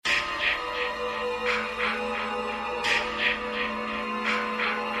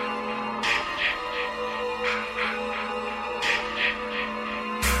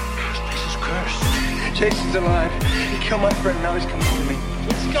Jason's alive. He killed my friend, now he's coming to me.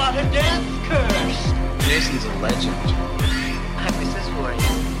 He's got a death curse. Jason's a legend. I'm Mrs.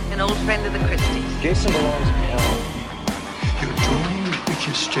 Voorhees, an old friend of the Christies. Jason belongs in hell. You're doomed if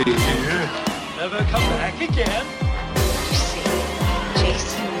you stay here. Never come back again. You see,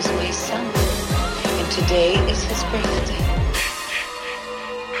 Jason was my son, and today is his birthday.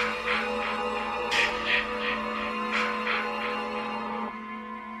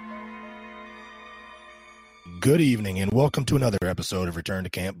 Good evening, and welcome to another episode of Return to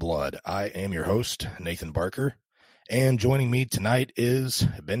Camp Blood. I am your host, Nathan Barker, and joining me tonight is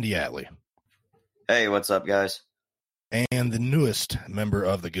Ben DeAtley. Hey, what's up, guys? And the newest member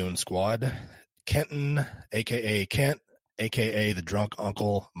of the Goon Squad, Kenton, a.k.a. Kent, a.k.a. the drunk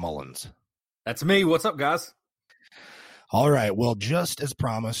Uncle Mullins. That's me. What's up, guys? All right, well, just as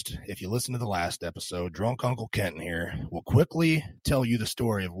promised, if you listen to the last episode, drunk Uncle Kenton here will quickly tell you the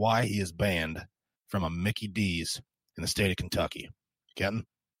story of why he is banned from a Mickey D's in the state of Kentucky. Kenton?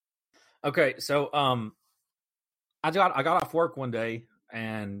 Okay, so I got off work one day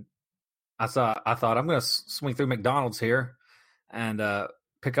and I thought I'm going to swing through McDonald's here and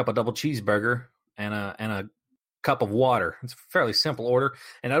pick up a double cheeseburger and a cup of water. It's a fairly simple order,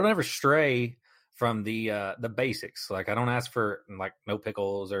 and I don't ever stray from the basics. Like, I don't ask for like no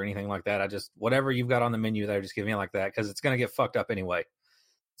pickles or anything like that. I just, whatever you've got on the menu there, just give me like that, because it's going to get fucked up anyway.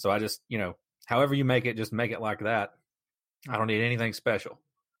 So I just, however you make it, just make it like that. I don't need anything special.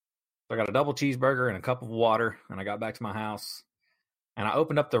 So I got a double cheeseburger and a cup of water, and I got back to my house, and I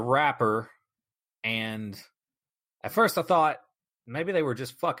opened up the wrapper, and at first I thought maybe they were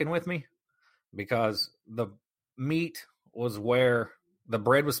just fucking with me, because the meat was where the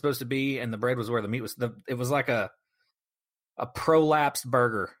bread was supposed to be, and the bread was where the meat was. It was like a prolapsed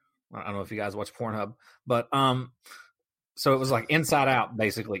burger. I don't know if you guys watch Pornhub, but so it was like inside out,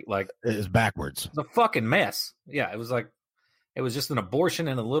 basically. Like, it is backwards. It was a fucking mess. Yeah, it was like, it was just an abortion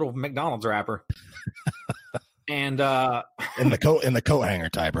in a little McDonald's wrapper. And in the coat hanger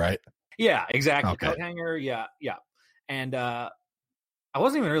type, right? Yeah, exactly. Okay. Coat hanger, yeah. And I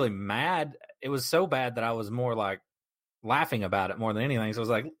wasn't even really mad. It was so bad that I was more like laughing about it more than anything. So I was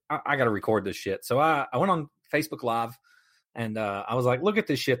like, I got to record this shit. So I went on Facebook Live, and I was like, look at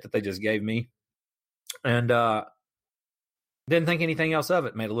this shit that they just gave me. And didn't think anything else of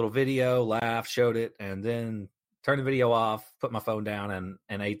it. Made a little video, laughed, showed it, and then turned the video off, put my phone down,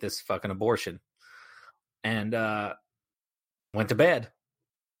 and ate this fucking abortion. And went to bed.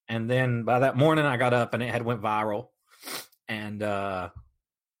 And then by that morning, I got up, and it had went viral. And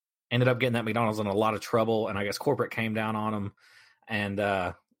ended up getting that McDonald's in a lot of trouble, and I guess corporate came down on them. And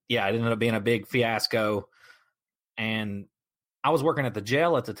it ended up being a big fiasco. And I was working at the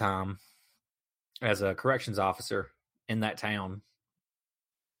jail at the time as a corrections officer in that town,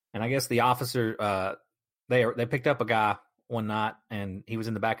 and I guess the officer they picked up a guy one night, and he was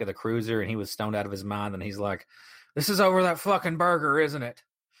in the back of the cruiser, and he was stoned out of his mind, and he's like, "This is over that fucking burger, isn't it?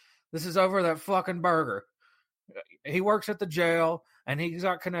 This is over that fucking burger. He works at the jail, and he's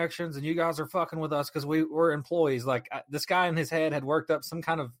got connections, and you guys are fucking with us because we're employees." Like, this guy in his head had worked up some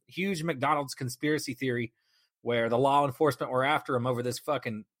kind of huge McDonald's conspiracy theory where the law enforcement were after him over this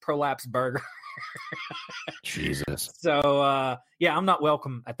fucking prolapsed burger. Jesus. So, I'm not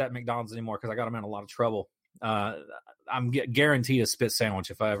welcome at that McDonald's anymore because I got him in a lot of trouble. I'm guaranteed a spit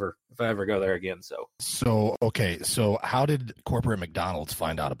sandwich if I ever go there again. So Okay. So how did corporate McDonald's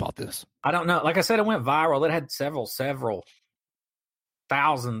find out about this? I don't know. Like I said, it went viral. It had several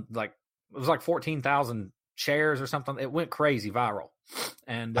thousand, like it was like 14,000 shares or something. It went crazy viral.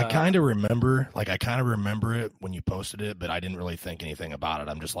 And I kind of remember it when you posted it, but I didn't really think anything about it.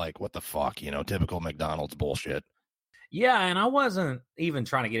 I'm just like, what the fuck, typical McDonald's bullshit. Yeah, and I wasn't even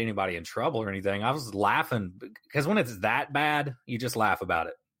trying to get anybody in trouble or anything. I was laughing because when it's that bad, you just laugh about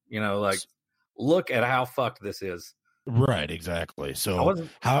it. Like, look at how fucked this is. Right, exactly. So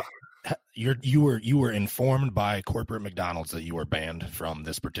you were informed by corporate McDonald's that you were banned from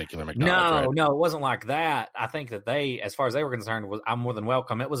this particular McDonald's? No, it wasn't like that. I think that they, as far as they were concerned, I'm more than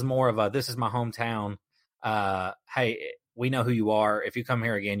welcome. It was more of a, this is my hometown. Hey, we know who you are. If you come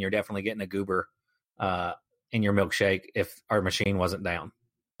here again, you're definitely getting a goober in your milkshake if our machine wasn't down.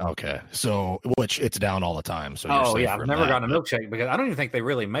 Okay, so which it's down all the time. So I've never gotten a milkshake because I don't even think they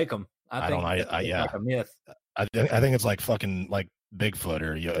really make them. I think it's like a myth. I think it's like fucking like Bigfoot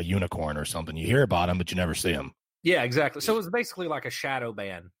or a unicorn or something. You hear about them, but you never see them. Yeah, exactly. So it was basically like a shadow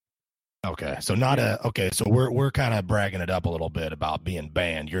ban. Okay, so so we're kind of bragging it up a little bit about being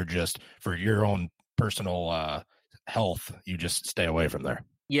banned. You're just, for your own personal health, you just stay away from there.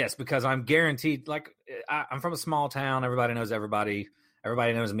 Yes, because I'm guaranteed. Like, I'm from a small town. Everybody knows everybody.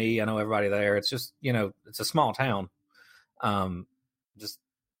 Everybody knows me. I know everybody there. It's just, it's a small town. Just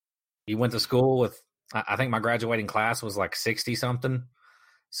you went to school with, I think my graduating class was like 60 something.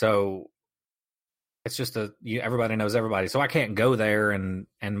 So it's just everybody knows everybody. So I can't go there and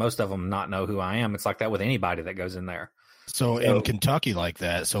most of them not know who I am. It's like that with anybody that goes in there. So in Kentucky like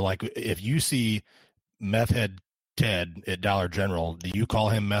that, so like if you see Meth Head Ted at Dollar General, do you call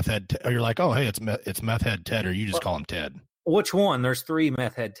him Meth Head Ted? Or you're like, oh, hey, it's Meth Head Ted, or you just call him Ted? Which one? There's 3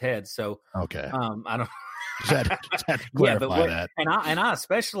 Meth Head Teds. So okay. I don't just had to clarify that. And I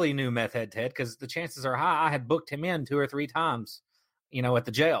especially knew Meth Head Ted because the chances are high I had booked him in 2 or 3 times, at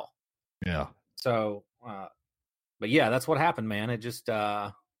the jail. Yeah. So, but yeah, that's what happened, man. It just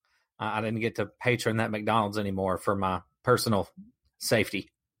I didn't get to patron that McDonald's anymore for my personal safety.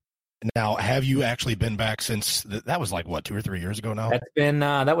 Now, have you actually been back since that was like what, 2 or 3 years ago now? That's been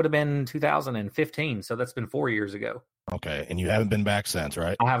that would have been 2015, so that's been 4 years ago. Okay, and you haven't been back since,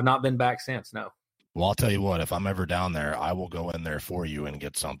 right? I have not been back since. No. Well, I'll tell you what, if I'm ever down there, I will go in there for you and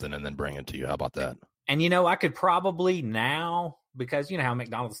get something and then bring it to you. How about that? And I could probably now, because you know how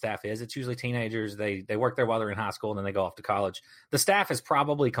McDonald's staff is. It's usually teenagers. They work there while they're in high school and then they go off to college. The staff is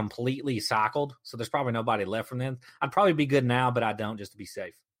probably completely cycled, so there's probably nobody left from them. I'd probably be good now, but I don't, just to be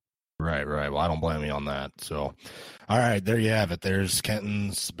safe. Right. Well, I don't blame you on that. So, all right, there you have it. There's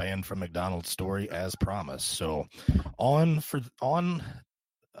Kenton's banned from McDonald's story as promised. So,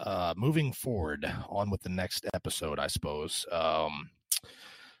 moving forward, on with the next episode, I suppose.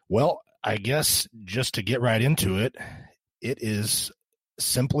 Well, I guess just to get right into it, it is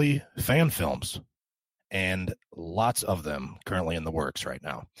simply fan films, and lots of them currently in the works right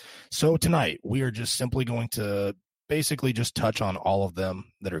now. So tonight, we are just simply going to basically just touch on all of them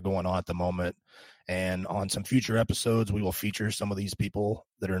that are going on at the moment. And on some future episodes, we will feature some of these people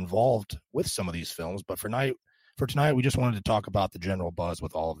that are involved with some of these films. But for tonight, we just wanted to talk about the general buzz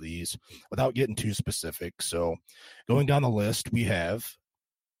with all of these without getting too specific. So going down the list, we have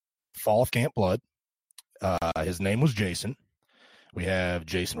Fall of Camp Blood. His name was Jason. We have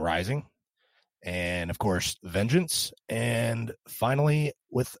Jason Rising. And, of course, Vengeance. And finally,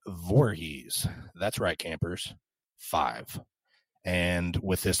 with Voorhees. That's right, campers. 5. And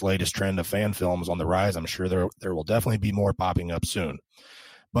with this latest trend of fan films on the rise, I'm sure there will definitely be more popping up soon.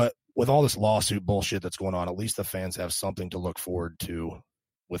 But with all this lawsuit bullshit that's going on, at least the fans have something to look forward to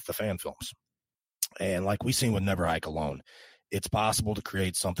with the fan films. And like we've seen with Never Hike Alone, it's possible to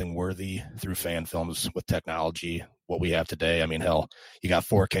create something worthy through fan films with technology, what we have today. I mean, hell, you got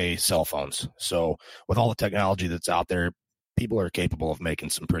 4K cell phones. So with all the technology that's out there, people are capable of making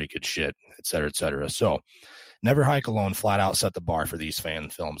some pretty good shit, et cetera, et cetera. So Never Hike Alone flat out set the bar for these fan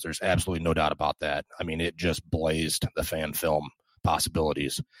films. There's absolutely no doubt about that. I mean, it just blazed the fan film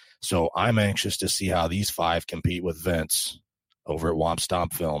possibilities. So I'm anxious to see how these 5 compete with Vince over at Womp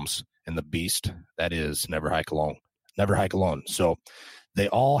Stomp Films and the beast that is Never Hike Alone. So they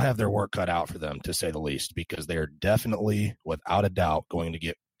all have their work cut out for them, to say the least, because they are definitely, without a doubt, going to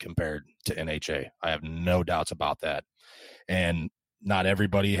get compared to NHA. I have no doubts about that. And not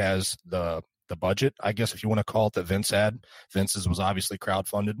everybody has the budget, I guess, if you want to call it, that Vince had. Vince's was obviously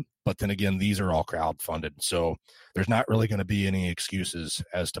crowdfunded, but then again, these are all crowdfunded. So there's not really going to be any excuses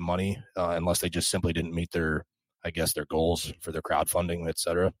as to money unless they just simply didn't meet their goals for their crowdfunding, et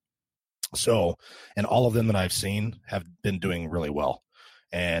cetera. So, and all of them that I've seen have been doing really well.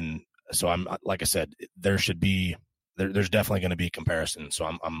 And so I'm, like I said, there's definitely going to be comparison. So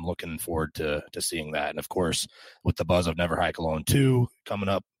I'm looking forward to seeing that. And of course, with the buzz of Never Hike Alone 2 coming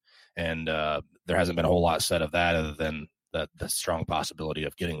up, and there hasn't been a whole lot said of that other than the strong possibility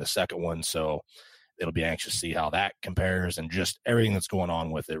of getting the second one. So it'll be anxious to see how that compares and just everything that's going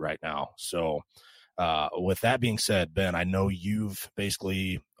on with it right now. So with that being said, Ben, I know you've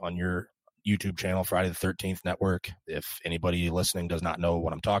basically on your YouTube channel, Friday the 13th Network. If anybody listening does not know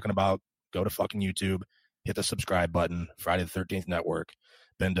what I'm talking about, go to fucking YouTube, hit the subscribe button, Friday the 13th Network.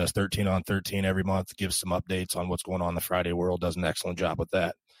 Ben does 13 on 13 every month, gives some updates on what's going on in the Friday world, does an excellent job with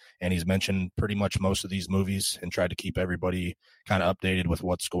that. And he's mentioned pretty much most of these movies and tried to keep everybody kind of updated with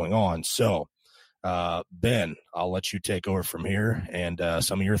what's going on. So, Ben, I'll let you take over from here and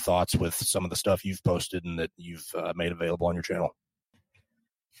some of your thoughts with some of the stuff you've posted and that you've made available on your channel.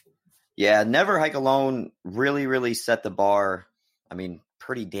 Yeah, Never Hike Alone really, really set the bar, I mean,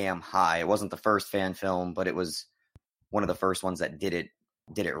 pretty damn high. It wasn't the first fan film, but it was one of the first ones that did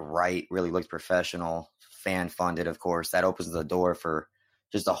it right, really looked professional, fan-funded, of course. That opens the door for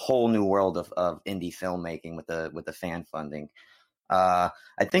just a whole new world of indie filmmaking with the fan funding. I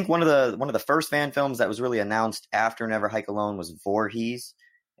think one of the first fan films that was really announced after Never Hike Alone was Voorhees.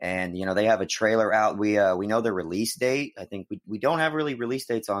 And, they have a trailer out. We know the release date. I think we don't have really release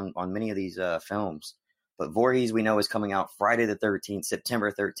dates on many of these films. But Voorhees, we know, is coming out Friday the 13th,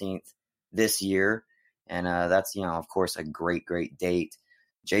 September 13th this year. And that's, of course, a great, great date.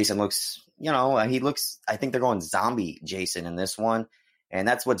 Jason looks, I think they're going zombie Jason in this one. And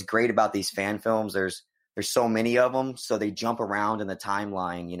that's what's great about these fan films. There's so many of them, so they jump around in the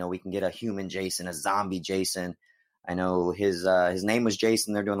timeline. We can get a human Jason, a zombie Jason. I know his name was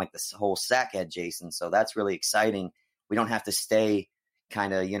Jason. They're doing like this whole Sackhead Jason, so that's really exciting. We don't have to stay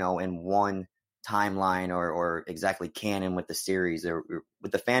kind of in one timeline or exactly canon with the series.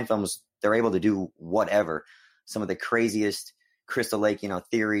 With the fan films, they're able to do whatever. Some of the craziest Crystal Lake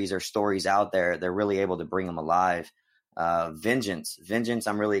theories or stories out there, they're really able to bring them alive. Vengeance,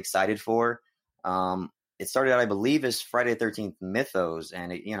 I'm really excited for. It started out, I believe, as Friday the 13th Mythos,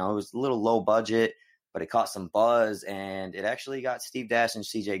 and it was a little low budget, but it caught some buzz, and it actually got Steve Dash and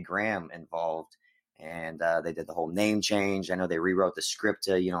CJ Graham involved, and they did the whole name change. I know they rewrote the script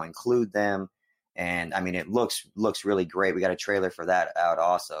to include them, and I mean it looks really great. We got a trailer for that out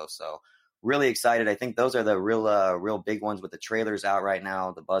also, so really excited. I think those are the real big ones with the trailers out right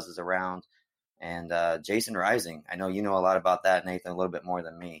now. The buzz is around, and Jason Rising. I know you know a lot about that, Nathan, a little bit more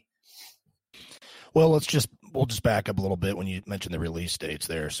than me. Well, we'll just back up a little bit when you mentioned the release dates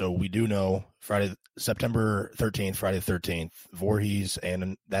there. So we do know September 13th, Friday the 13th, Voorhees,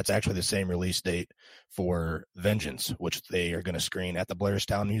 and that's actually the same release date for Vengeance, which they are going to screen at the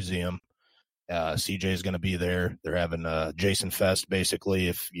Blairstown Museum. CJ is going to be there. They're having a Jason Fest, basically.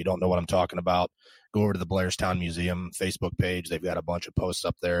 If you don't know what I'm talking about, go over to the Blairstown Museum Facebook page. They've got a bunch of posts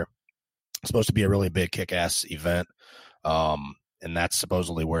up there. It's supposed to be a really big kick-ass event. And that's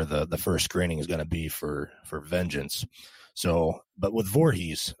supposedly where the first screening is going to be for Vengeance. So, but with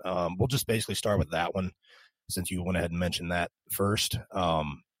Voorhees, we'll just basically start with that one, since you went ahead and mentioned that first.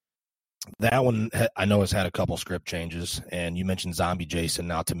 That one, I know, has had a couple script changes, and you mentioned Zombie Jason.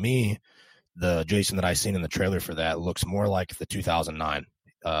 Now, to me, the Jason that I seen in the trailer for that looks more like the 2009.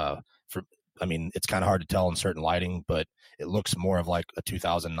 It's kind of hard to tell in certain lighting, but it looks more of like a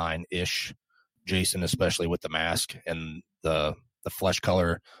 2009-ish Jason, especially with the mask, and the flesh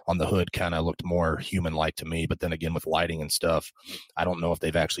color on the hood kind of looked more human-like to me. But then again, with lighting and stuff, I don't know if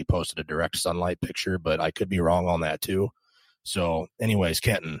they've actually posted a direct sunlight picture, but I could be wrong on that too. So anyways,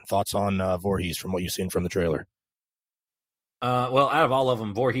 Kenton, thoughts on Voorhees from what you've seen from the trailer? Well, out of all of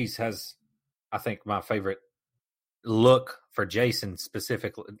them, Voorhees has, I think, my favorite look for Jason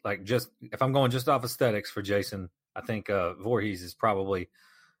specifically. Like, just if I'm going just off aesthetics for Jason, I think Voorhees is probably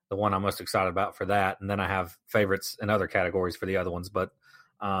the one I'm most excited about for that. And then I have favorites in other categories for the other ones. But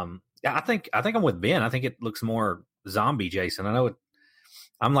yeah, I think I'm with Ben. I think it looks more zombie Jason. I know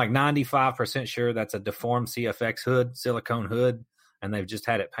I'm like 95% sure that's a deformed CFX hood, silicone hood, and they've just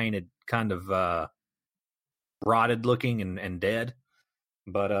had it painted kind of rotted looking and dead.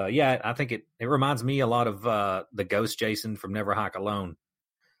 But yeah, I think it reminds me a lot of the Ghost Jason from Never Hike Alone.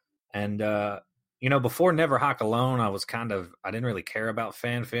 And before Never Hike Alone, I didn't really care about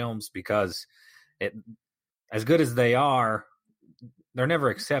fan films because as good as they are, they're never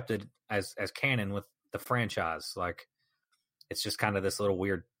accepted as canon with the franchise. Like, it's just kind of this little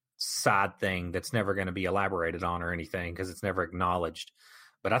weird side thing that's never going to be elaborated on or anything because it's never acknowledged.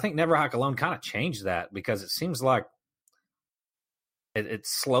 But I think Never Hike Alone kind of changed that, because it seems like it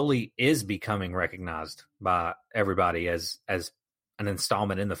slowly is becoming recognized by everybody as an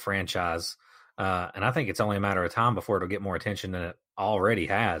installment in the franchise. And I think it's only a matter of time before it'll get more attention than it already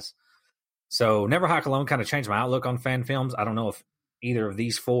has. So Never Hike Alone kind of changed my outlook on fan films. I don't know if either of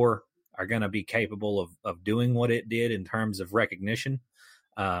these four are going to be capable of doing what it did in terms of recognition.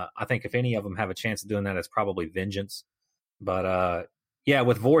 I think if any of them have a chance of doing that, it's probably Vengeance. But yeah,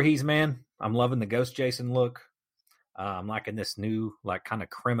 with Voorhees, man, I'm loving the Ghost Jason look. I'm liking this new, like, kind of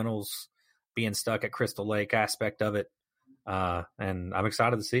criminals being stuck at Crystal Lake aspect of it. And I'm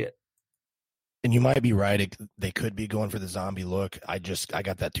excited to see it. And you might be right. They could be going for the zombie look. I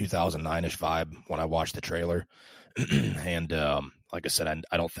got that 2009-ish vibe when I watched the trailer. And like I said,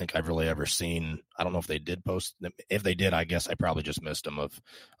 I don't think I've really ever seen, I don't know if they did post them. If they did, I guess I probably just missed them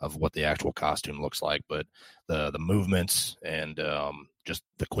of what the actual costume looks like. But the movements and just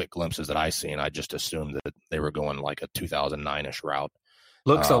the quick glimpses that I seen, I just assumed that they were going like a 2009-ish route.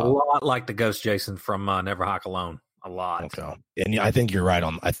 Looks a lot like the Ghost Jason from Never Hike Alone. A lot. Okay. And I think you're right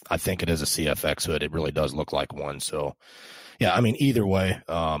on. I think it is a CFX hood. It really does look like one. So, yeah, I mean, either way,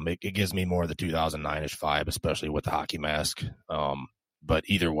 it gives me more of the 2009-ish vibe, especially with the hockey mask. But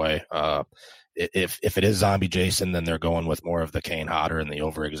either way, if it is Zombie Jason, then they're going with more of the Kane Hodder and the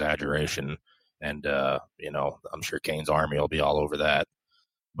over exaggeration. And I'm sure Kane's army will be all over that.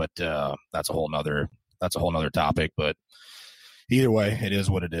 But that's a whole nother topic. But either way, it is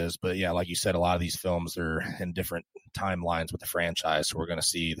what it is. But yeah, like you said, a lot of these films are in different timelines with the franchise. So we're going to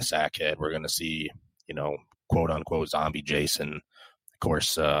see the Sackhead. We're going to see, quote unquote zombie Jason, of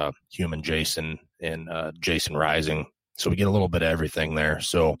course, human Jason, and Jason Rising. So we get a little bit of everything there.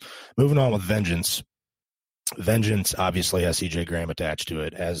 So moving on with Vengeance. Vengeance obviously has C.J. Graham attached to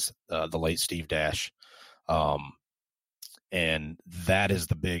it, as the late Steve Dash. And that is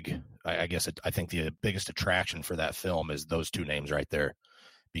the big, I think the biggest attraction for that film is those two names right there,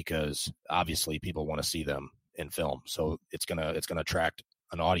 because obviously people want to see them in film. So it's going to attract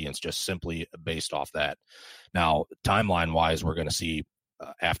an audience just simply based off that. Now, timeline wise, we're going to see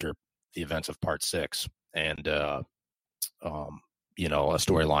after the events of part 6 and, a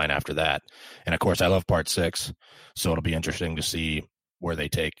storyline after that. And of course I love part 6. So it'll be interesting to see where they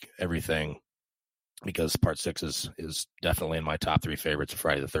take everything, because part 6 is definitely in my top 3 favorites of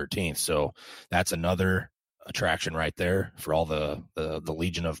Friday the 13th. So that's another attraction right there for all the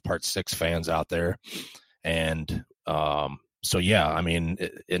legion of part 6 fans out there. And so yeah, I mean,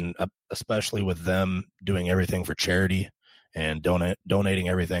 especially with them doing everything for charity and donating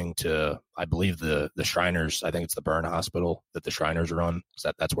everything to, I believe the Shriners. I think it's the burn hospital that the Shriners run.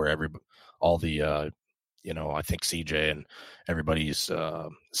 So that's where I think CJ and everybody's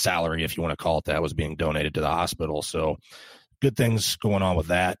salary, if you want to call it that, was being donated to the hospital. So good things going on with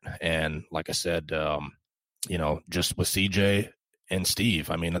that. And like I said, just with CJ and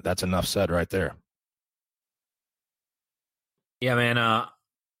Steve, I mean, that's enough said right there. Yeah, man.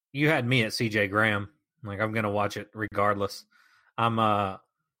 You had me at CJ Graham. Like, I'm going to watch it regardless. I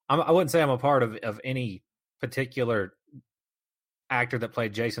wouldn't say I'm a part of any particular actor that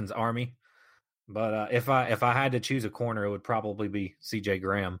played Jason's army. But if I had to choose a corner, it would probably be C.J.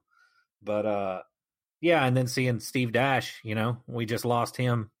 Graham. But yeah, and then seeing Steve Dash, we just lost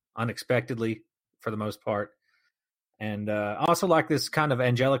him unexpectedly for the most part. And I also like this kind of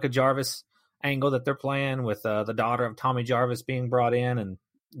Angelica Jarvis angle that they're playing with the daughter of Tommy Jarvis being brought in, and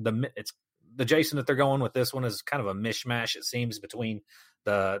the Jason that they're going with this one is kind of a mishmash, it seems, between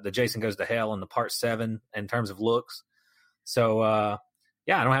the Jason Goes to Hell and the part 7 in terms of looks. So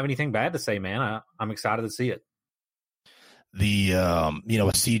yeah, I don't have anything bad to say, man. I'm excited to see it. The,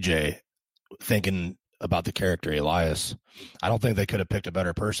 with CJ, thinking about the character Elias, I don't think they could have picked a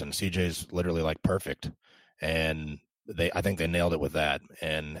better person. CJ's literally like perfect. And I think they nailed it with that.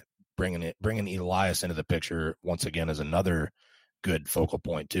 And bringing Elias into the picture once again is another good focal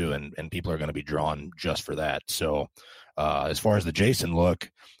point too. And people are going to be drawn just for that. So as far as the Jason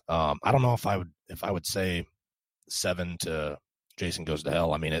look, I don't know if I would say 7 to Jason Goes to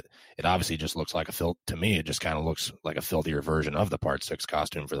Hell. I mean, it obviously just looks like to me, it just kind of looks like a filthier version of the part 6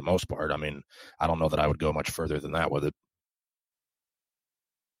 costume for the most part. I mean, I don't know that I would go much further than that with it.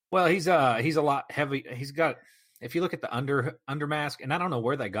 Well, he's a lot heavy. He's got, if you look at the under mask, and I don't know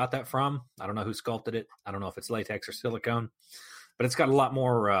where they got that from. I don't know who sculpted it. I don't know if it's latex or silicone, but it's got a lot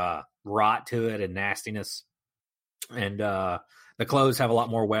more rot to it and nastiness. And the clothes have a lot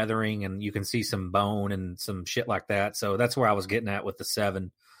more weathering, and you can see some bone and some shit like that. So that's where I was getting at with the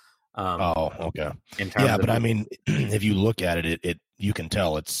 7. Okay. Yeah, but I mean, if you look at it, you can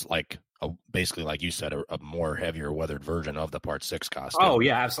tell it's like basically, like you said, a more heavier weathered version of the part 6 costume. Oh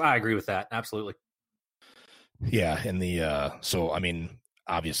yeah, I agree with that. Absolutely. Yeah, and so I mean,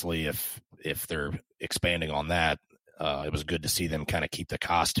 obviously, if they're expanding on that, it was good to see them kind of keep the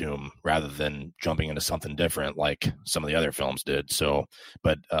costume rather than jumping into something different like some of the other films did. So,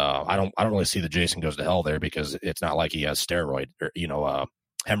 but I don't really see the Jason Goes to Hell there, because it's not like he has steroid or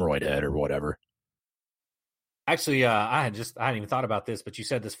hemorrhoid head or whatever. Actually, I hadn't even thought about this, but you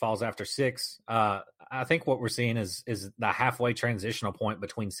said this falls after 6. I think what we're seeing is the halfway transitional point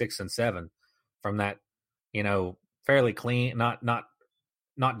between 6 and 7, from that, fairly clean, not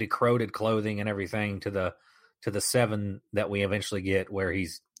decrowed clothing and everything to the 7 that we eventually get, where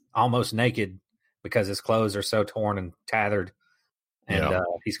he's almost naked because his clothes are so torn and tattered, and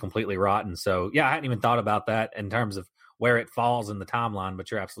he's completely rotten. So yeah, I hadn't even thought about that in terms of where it falls in the timeline,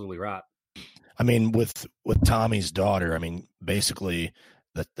 but you're absolutely right. I mean, with Tommy's daughter, I mean, basically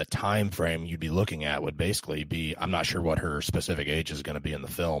the time frame you'd be looking at would basically be, I'm not sure what her specific age is going to be in the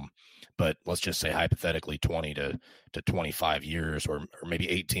film, but let's just say hypothetically 20 to 25 years, or maybe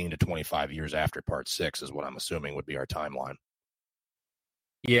 18 to 25 years after part 6 is what I'm assuming would be our timeline.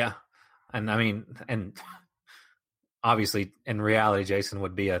 Yeah. And I mean, and obviously in reality, Jason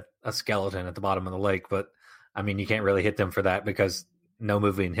would be a skeleton at the bottom of the lake, but I mean, you can't really hit them for that, because no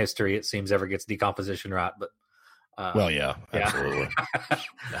movie in history, it seems, ever gets decomposition right. But well, yeah, absolutely.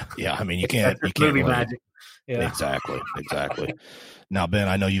 Yeah, I mean, you can't movie really, magic. Yeah. Exactly. Now, Ben,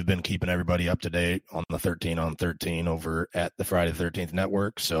 I know you've been keeping everybody up to date on the 13 on 13 over at the Friday the 13th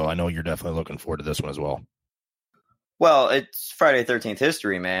Network, so I know you're definitely looking forward to this one as well. Well, it's Friday the 13th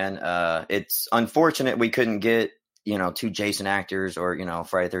history, man. It's unfortunate we couldn't get, two Jason actors or,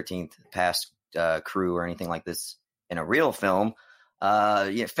 Friday the 13th past crew or anything like this in a real film.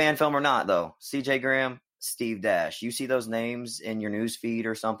 Fan film or not, though. CJ Graham, Steve Dash. You see those names in your news feed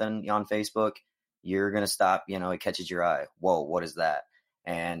or something on Facebook, you're going to stop, it catches your eye. Whoa, what is that?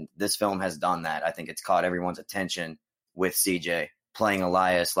 And this film has done that. I think it's caught everyone's attention with CJ playing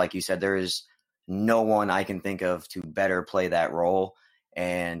Elias. Like you said, there is no one I can think of to better play that role.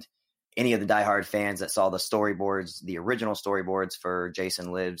 And any of the diehard fans that saw the storyboards, the original storyboards for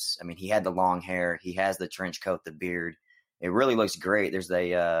Jason Lives, I mean, he had the long hair. He has the trench coat, the beard. It really looks great. There's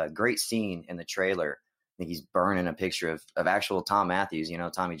a great scene in the trailer. I think he's burning a picture of actual Tom Matthews,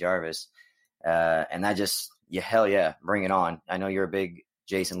 Tommy Jarvis. And that just, hell yeah, bring it on. I know you're a big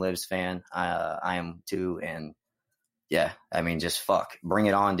Jason Lives fan. I am too. And yeah, I mean, just bring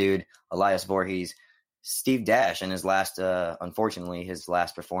it on, dude. Elias Voorhees, Steve Dash in his last, unfortunately, his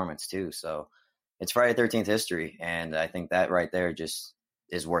last performance too. So it's Friday the 13th history. And I think that right there just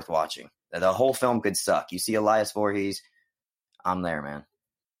is worth watching. The whole film could suck. You see Elias Voorhees, I'm there, man.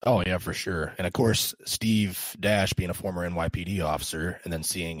 Oh, yeah, for sure. And, of course, Steve Dash being a former NYPD officer and then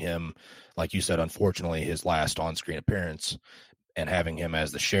seeing him, like you said, unfortunately, his last on-screen appearance and having him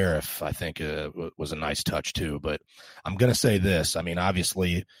as the sheriff, I think was a nice touch too. But I'm going to say this. I mean,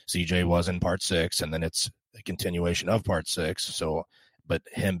 obviously, CJ was in Part 6, and then it's a continuation of Part 6. So, but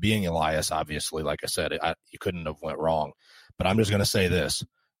him being Elias, obviously, like I said, you couldn't have went wrong. But I'm just going to say this.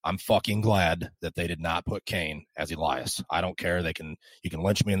 I'm fucking glad that they did not put Kane as Elias. I don't care. You can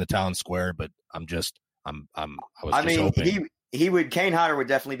lynch me in the town square, but I was hoping. Kane Hodder would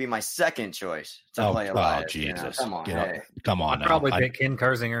definitely be my second choice to play Elias. Oh, Jesus. Come on. Come on now. Probably pick Ken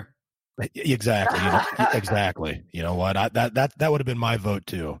Kersinger. Exactly. Exactly. You know what? That would have been my vote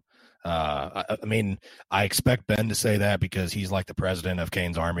too. I mean, I expect Ben to say that because he's like the president of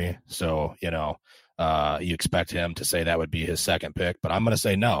Kane's army. So, you expect him to say that would be his second pick, but I'm going to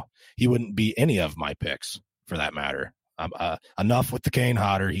say no. He wouldn't be any of my picks for that matter. Enough with the Kane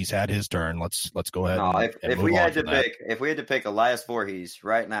Hodder. He's had his turn. Let's go ahead. No, if we had to pick Elias Voorhees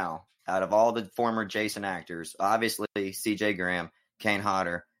right now, out of all the former Jason actors, obviously CJ Graham, Kane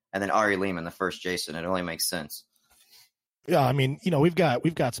Hodder, and then Ari Lehman, the first Jason, it only makes sense. Yeah, I mean, we've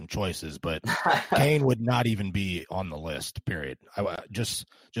got some choices, but Kane would not even be on the list. Period. Just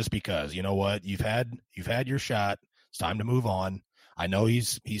because you know what, you've had your shot. It's time to move on. I know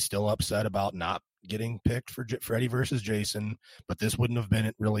he's still upset about not getting picked for Freddy versus Jason, but this wouldn't have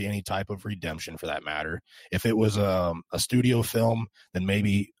been really any type of redemption for that matter. If it was a studio film, then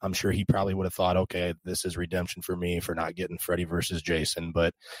maybe I'm sure he probably would have thought, okay, this is redemption for me for not getting Freddy versus Jason.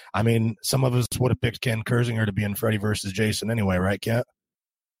 But I mean, some of us would have picked Ken Kersinger to be in Freddy versus Jason anyway, right, Kent?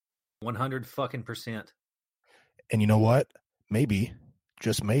 100%. And you know what? Maybe,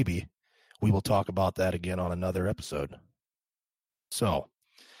 just maybe, we will talk about that again on another episode. So,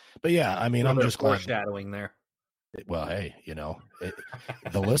 but yeah, I mean, I'm just foreshadowing there. Well, hey,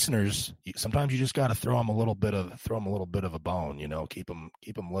 the listeners, sometimes you just got to throw them a little bit of a bone, keep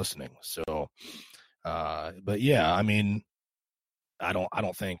them listening. So, but yeah, I mean, I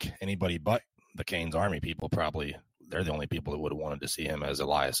don't think anybody but the Kane's Army people they're the only people that would have wanted to see him as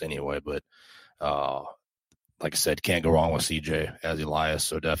Elias anyway. But, like I said, can't go wrong with CJ as Elias.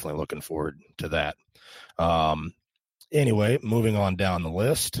 So definitely looking forward to that. Anyway, moving on down the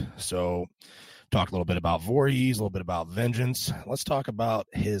list. So talk a little bit about Voorhees, a little bit about Vengeance. Let's talk about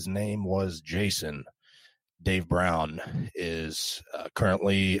His Name Was Jason. Dave Brown is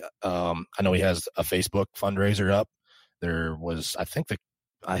currently, I know he has a Facebook fundraiser up. There was, I think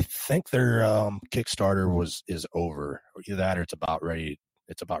their Kickstarter is over. Either that or it's about ready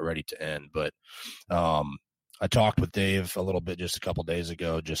to end. But I talked with Dave a little bit just a couple days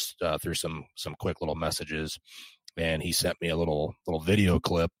ago, just through some quick little messages. And he sent me a little video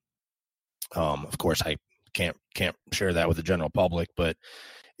clip. Of course, I can't share that with the general public, but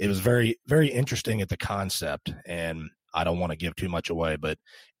it was very, very interesting at the concept. And I don't want to give too much away, but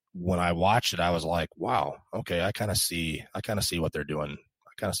when I watched it, I was like, wow, okay, I kind of see what they're doing.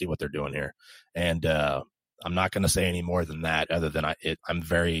 I kind of see what they're doing here. And I'm not going to say any more than that, other than I'm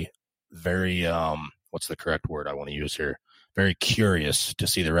very, very, what's the correct word I want to use here? Very curious to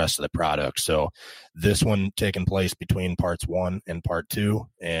see the rest of the product. So this one taking place between parts 1 and part 2,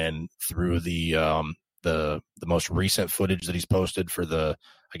 and through the most recent footage that he's posted for the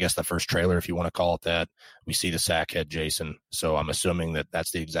first trailer, if you want to call it that, we see the Sackhead Jason. So I'm assuming that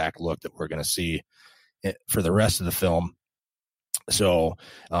that's the exact look that we're going to see for the rest of the film. So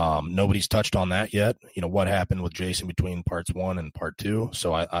nobody's touched on that yet. What happened with Jason between parts 1 and part 2.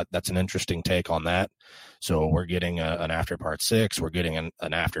 So I that's an interesting take on that. So we're getting an after part 6. We're getting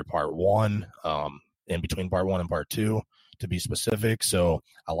an after part 1, in between part 1 and part 2, to be specific. So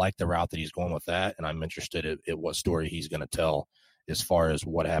I like the route that he's going with that, and I'm interested in what story he's going to tell as far as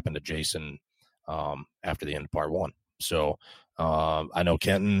what happened to Jason after the end of part 1. So I know,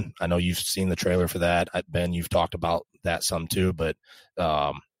 Kenton, I know you've seen the trailer for that. Ben, you've talked about that some too, but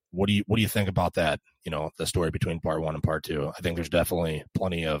what do you think about that? The story between part 1 and part 2. I think there's definitely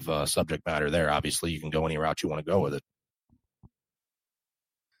plenty of subject matter there. Obviously, you can go any route you want to go with it.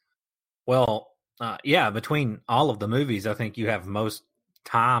 Well, yeah, between all of the movies, I think you have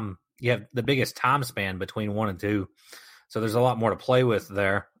the biggest time span between 1 and 2. So there's a lot more to play with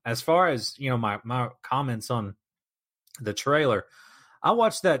there. As far as, my comments on the trailer, I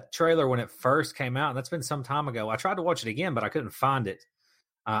watched that trailer when it first came out, and that's been some time ago. I tried to watch it again, but I couldn't find it.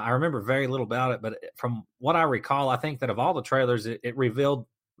 I remember very little about it, but from what I recall, I think that of all the trailers, it revealed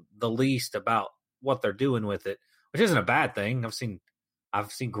the least about what they're doing with it, which isn't a bad thing.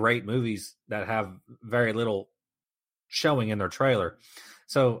 I've seen great movies that have very little showing in their trailer.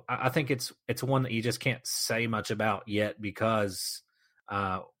 So I think it's one that you just can't say much about yet because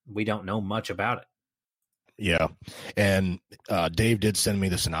we don't know much about it. Yeah. And Dave did send me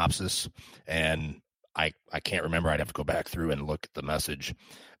the synopsis, and I can't remember. I'd have to go back through and look at the message,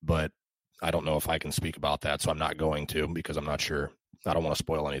 but I don't know if I can speak about that. So I'm not going to, because I'm not sure. I don't want to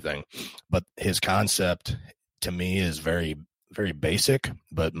spoil anything, but his concept to me is very, very basic,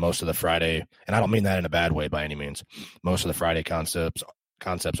 but most of the Friday, and I don't mean that in a bad way by any means, most of the Friday concepts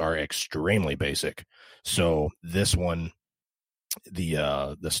are extremely basic. So this one, the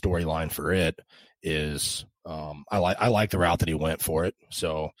storyline for it is, I like the route that he went for it.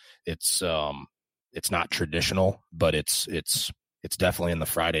 So it's not traditional, but it's definitely in the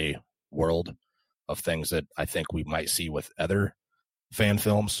Friday world of things that I think we might see with other fan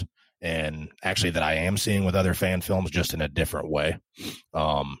films, and actually that I am seeing with other fan films, just in a different way.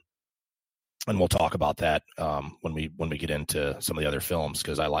 And we'll talk about that when we get into some of the other films,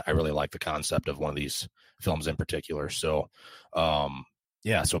 because I really like the concept of one of these films in particular. So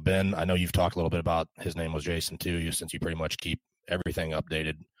yeah, so Ben, I know you've talked a little bit about His Name Was Jason too, since you pretty much keep everything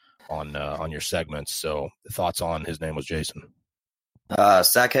updated on your segments. So thoughts on His Name Was Jason?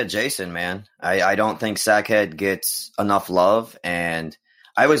 Sackhead Jason, man. I don't think Sackhead gets enough love, and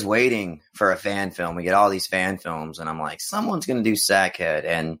I was waiting for a fan film. We get all these fan films, and I'm like, someone's going to do Sackhead,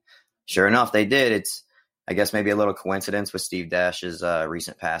 and sure enough, they did. It's, I guess, maybe a little coincidence with Steve Dash's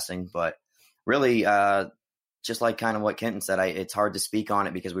recent passing, but really, just like kind of what Kenton said, it's hard to speak on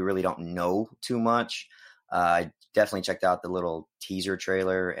it because we really don't know too much. I definitely checked out the little teaser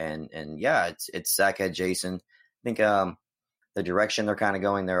trailer, and yeah, it's Sackhead Jason. I think the direction they're kind of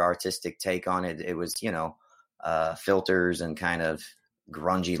going, their artistic take on it, it was, filters and kind of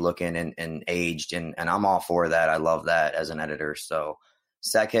grungy looking and aged, and I'm all for that. I love that as an editor. So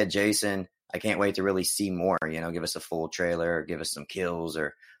Sackhead Jason, I can't wait to really see more, give us a full trailer, give us some kills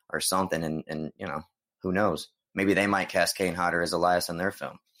or something, and who knows? Maybe they might cast Kane Hodder as Elias in their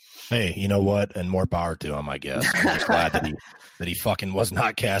film. Hey, you know what? And more power to him, I guess. I'm just glad that he fucking was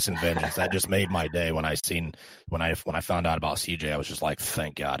not casting Vengeance. That just made my day when I found out about CJ. I was just like,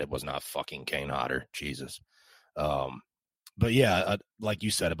 thank God it was not fucking Kane Hodder. Jesus. But yeah, like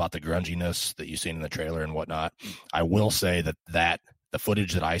you said about the grunginess that you've seen in the trailer and whatnot, I will say that the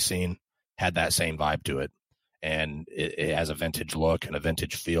footage that I seen had that same vibe to it. And it has a vintage look and a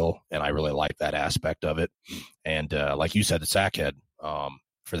vintage feel, and I really like that aspect of it. And like you said, the Sackhead,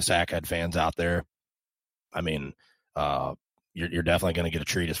 for the Sackhead fans out there, I mean, you're definitely going to get a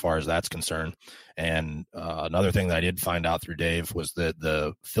treat as far as that's concerned. And another thing that I did find out through Dave was that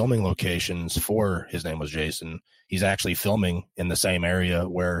the filming locations for His Name Was Jason, he's actually filming in the same area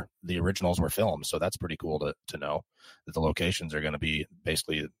where the originals were filmed. So that's pretty cool to know that the locations are going to be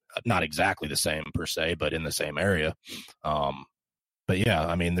basically not exactly the same per se, but in the same area. But yeah,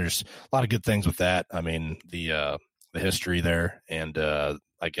 I mean, there's a lot of good things with that. I mean, the history there, and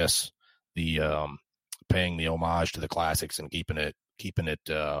I guess the paying the homage to the classics and keeping it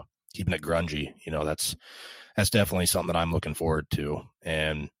grungy. That's definitely something that I'm looking forward to.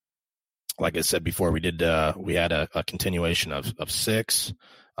 And like I said before, we had a continuation of 6.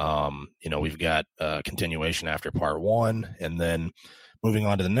 We've got a continuation after part 1, and then moving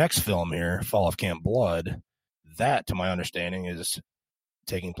on to the next film here, Fall of Camp Blood. That, to my understanding, is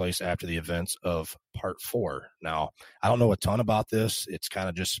taking place after the events of part 4. Now, I don't know a ton about this. It's kind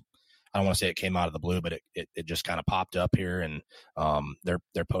of just, I don't want to say it came out of the blue, but it just kind of popped up here, and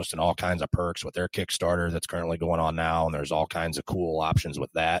they're posting all kinds of perks with their Kickstarter that's currently going on now, and there's all kinds of cool options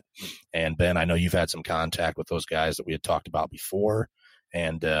with that. And Ben, I know you've had some contact with those guys that we had talked about before.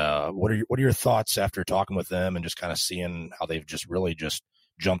 And what are your thoughts after talking with them and just kind of seeing how they've just really just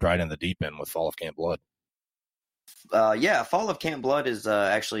jumped right in the deep end with Fall of Camp Blood? Yeah, Fall of Camp Blood is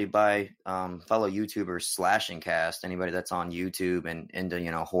actually by fellow YouTubers Slash and Cast. Anybody that's on YouTube and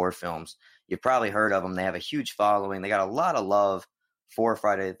into horror films, you've probably heard of them. They have a huge following. They got a lot of love for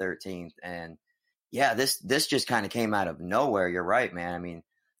Friday the 13th, and yeah, this just kind of came out of nowhere. You're right, man. I mean,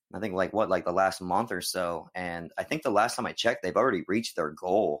 I think like the last month or so, and I think the last time I checked, they've already reached their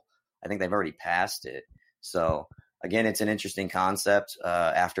goal. I think they've already passed it. So again, it's an interesting concept.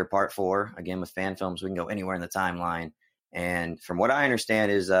 After part 4, again, with fan films, we can go anywhere in the timeline. And from what I understand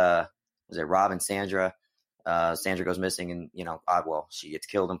is it Rob and Sandra? Sandra goes missing, and she gets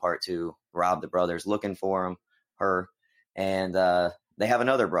killed in part 2. Rob, the brother's looking for her, and they have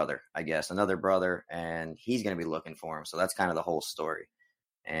another brother, and he's going to be looking for him. So that's kind of the whole story.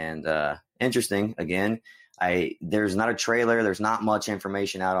 And interesting. Again, there's not a trailer. There's not much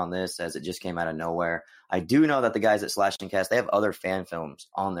information out on this, as it just came out of nowhere. I do know that the guys at Slash and Cast, they have other fan films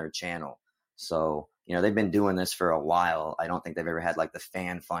on their channel. So, they've been doing this for a while. I don't think they've ever had like the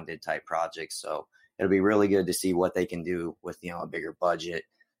fan funded type projects. So it'll be really good to see what they can do with, a bigger budget.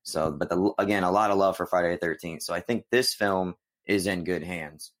 So, but again, a lot of love for Friday the 13th. So I think this film is in good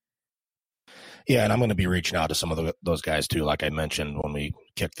hands. Yeah, and I'm going to be reaching out to some of those guys too, like I mentioned when we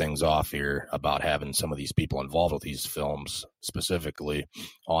kick things off here, about having some of these people involved with these films specifically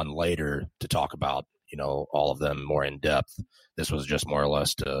on later to talk about, all of them more in depth. This was just more or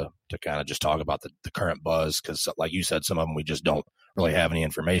less to kind of just talk about the current buzz, because like you said, some of them we just don't really have any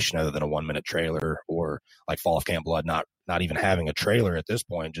information other than a 1-minute trailer, or like Fall of Camp Blood, not even having a trailer at this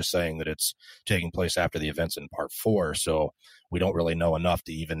point, just saying that it's taking place after the events in part 4. So we don't really know enough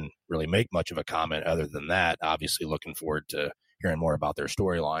to even really make much of a comment other than that. Obviously looking forward to hearing more about their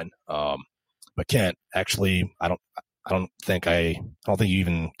storyline. But Kent, actually, I don't think you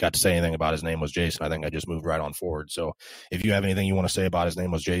even got to say anything about his name was Jason. I think I just moved right on forward. So if you have anything you want to say about his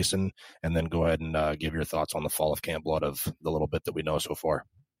name was Jason, and then go ahead and give your thoughts on the Fall of Camp Blood of the little bit that we know so far.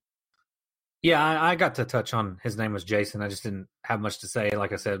 Yeah, I got to touch on his name was Jason. I just didn't have much to say,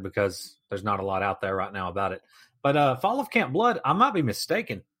 like I said, because there's not a lot out there right now about it. But Fall of Camp Blood, I might be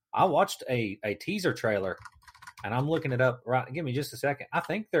mistaken. I watched a teaser trailer, and I'm looking it up. Right, give me just a second. I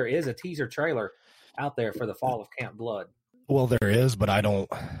think there is a teaser trailer out there for the Fall of Camp Blood. Well, there is, but I don't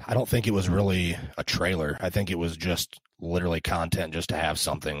think it was really a trailer. I think it was just literally content just to have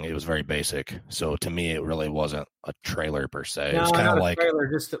something. It was very basic. So to me, it really wasn't a trailer per se. No, it's kind of like a trailer,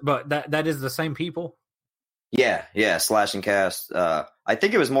 but that is the same people. Yeah, Slash and Cast. I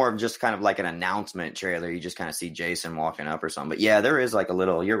think it was more of just kind of like an announcement trailer. You just kind of see Jason walking up or something. But yeah, there is like a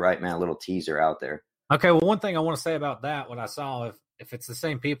little, you're right, man, a little teaser out there. Okay, well, one thing I want to say about that, what I saw, if it's the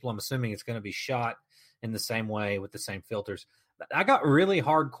same people, I'm assuming it's going to be shot in the same way with the same filters. I got really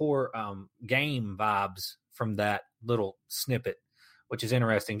hardcore game vibes from that little snippet, which is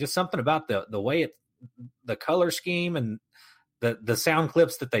interesting. Just something about the way the color scheme and the sound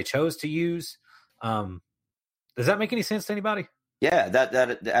clips that they chose to use. Does that make any sense to anybody? Yeah,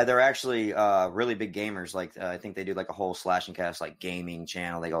 that they're actually really big gamers. Like I think they do like a whole Slash and Cast like gaming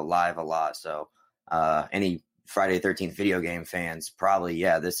channel. They go live a lot. So any Friday the 13th video game fans, probably,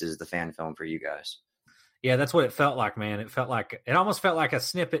 this is the fan film for you guys. Yeah, that's what it felt like, man. It almost felt like a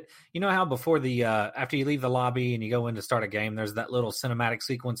snippet. You know how before after you leave the lobby and you go in to start a game, there's that little cinematic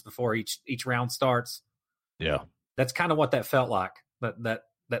sequence before each round starts. Yeah, that's kind of what that felt like.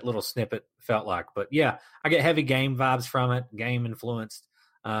 That little snippet felt like. But yeah, I get heavy game vibes from it, game influenced.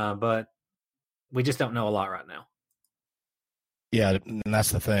 But we just don't know a lot right now. Yeah, and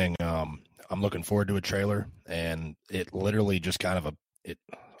that's the thing. I'm looking forward to a trailer, and it literally just kind of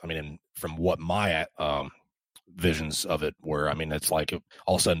from what my visions of it were, it's like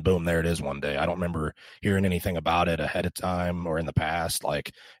all of a sudden, boom, there it is one day. I don't remember hearing anything about it ahead of time or in the past,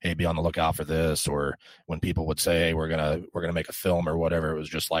 like, hey, be on the lookout for this, or when people would say, hey, we're gonna make a film or whatever, it was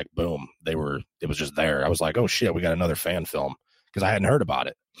just like, boom, it was just there. I was like, oh shit, we got another fan film, because I hadn't heard about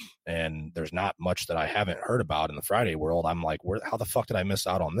it. And there's not much that I haven't heard about in the Friday world. I'm like, how the fuck did I miss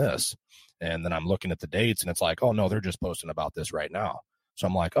out on this? And then I'm looking at the dates, and it's like, oh no, they're just posting about this right now. So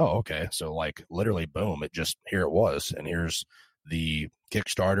I'm like, oh, okay. So like literally, boom, here it was. And here's the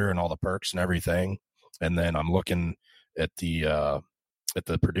Kickstarter and all the perks and everything. And then I'm looking at the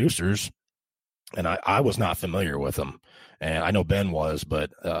producers, and I was not familiar with them. And I know Ben was,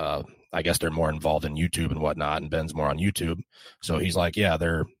 but I guess they're more involved in YouTube and whatnot, and Ben's more on YouTube. So he's like, yeah,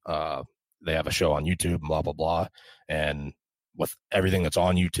 they have a show on YouTube, blah, blah, blah. And with everything that's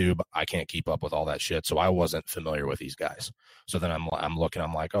on YouTube, I can't keep up with all that shit. So I wasn't familiar with these guys. So then I'm looking,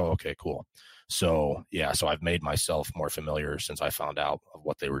 I'm like, oh, okay, cool. So yeah, so I've made myself more familiar since I found out of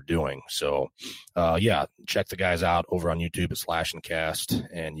what they were doing. So yeah, check the guys out over on YouTube at Slash and Cast,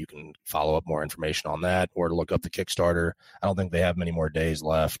 and you can follow up more information on that, or to look up the Kickstarter. I don't think they have many more days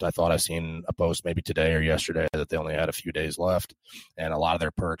left. I thought I seen a post maybe today or yesterday that they only had a few days left, and a lot of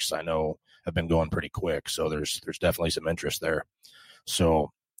their perks I know have been going pretty quick. So there's definitely some interest there.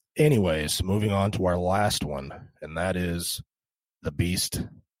 So anyways, moving on to our last one, and that is the beast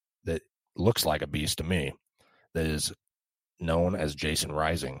that looks like a beast to me, that is known as Jason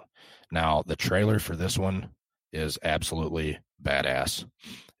Rising. Now, the trailer for this one is absolutely badass.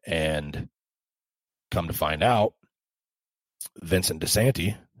 And come to find out, Vincent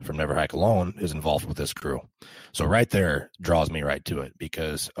DeSanti from Never Hike Alone is involved with this crew. So right there draws me right to it,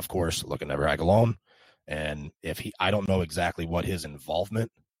 because, of course, look at Never Hike Alone. And I don't know exactly what his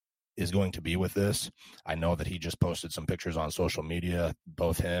involvement is going to be with this. I know that he just posted some pictures on social media,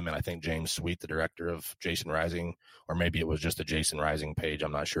 both him and I think James Sweet, the director of Jason Rising, or maybe it was just a Jason Rising page,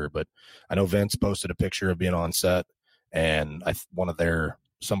 I'm not sure, but I know Vince posted a picture of being on set, and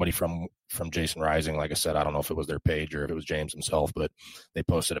somebody from Jason Rising, like I said, I don't know if it was their page or if it was James himself, but they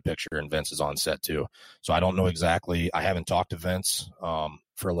posted a picture and Vince is on set too. So I don't know exactly. I haven't talked to Vince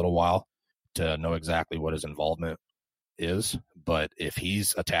for a little while to know exactly what his involvement is, but if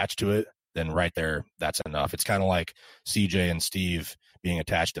he's attached to it, then right there, that's enough. It's kind of like CJ and Steve being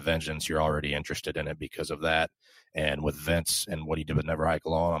attached to Vengeance. You're already interested in it because of that. And with Vince and what he did with Never Hike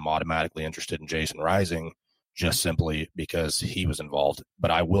Alone, I'm automatically interested in Jason Rising, just simply because he was involved.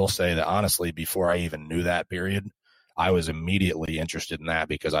 But I will say that honestly, before I even knew that period, I was immediately interested in that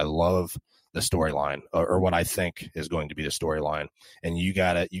because I love the storyline, or what I think is going to be the storyline. And you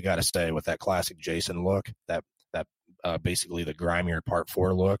gotta say, with that classic Jason look, that basically the grimier Part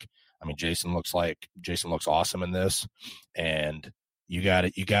 4 look. I mean, Jason looks awesome in this, and you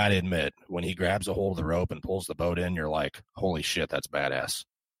gotta admit, when he grabs a hold of the rope and pulls the boat in, you're like, holy shit, that's badass.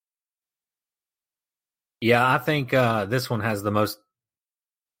 Yeah, I think this one has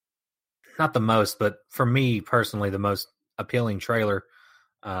not the most, but for me personally, the most appealing trailer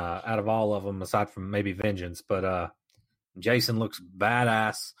out of all of them, aside from maybe Vengeance. But Jason looks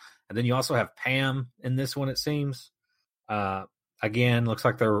badass. And then you also have Pam in this one, it seems. Again, looks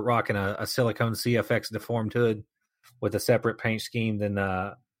like they're rocking a silicone CFX deformed hood with a separate paint scheme than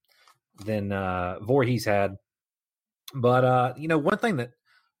Voorhees had. But one thing that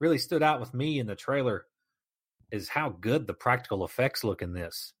really stood out with me in the trailer is how good the practical effects look in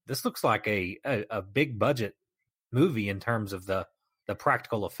this. This looks like a big budget movie in terms of the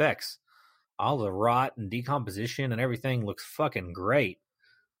practical effects. All the rot and decomposition and everything looks fucking great.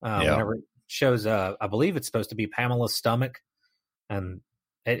 Whenever it shows, I believe it's supposed to be Pamela's stomach, and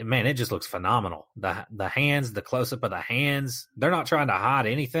it just looks phenomenal. The hands, the close up of the hands, they're not trying to hide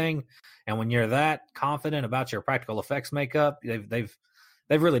anything. And when you're that confident about your practical effects makeup, they've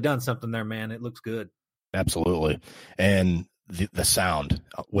really done something there, man. It looks good. Absolutely. And the sound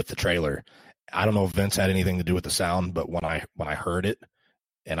with the trailer, I don't know if Vince had anything to do with the sound, but when I heard it,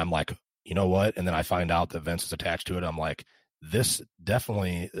 and I'm like, you know what? And then I find out that Vince is attached to it. I'm like, this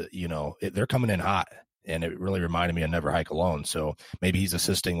definitely, they're coming in hot, and it really reminded me of Never Hike Alone. So maybe he's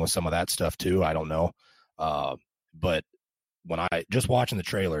assisting with some of that stuff too. I don't know. But when I just watching the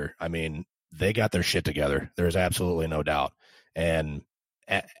trailer, I mean, they got their shit together. There's absolutely no doubt. And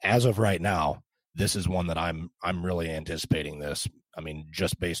as of right now, this is one that I'm really anticipating this. I mean,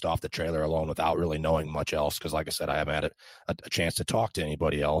 just based off the trailer alone, without really knowing much else, because like I said, I haven't had a chance to talk to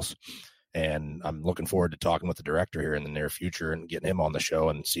anybody else. And I'm looking forward to talking with the director here in the near future and getting him on the show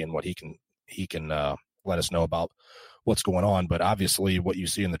and seeing what he can let us know about what's going on. But obviously what you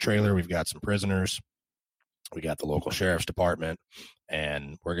see in the trailer, we've got some prisoners, we got the local sheriff's department,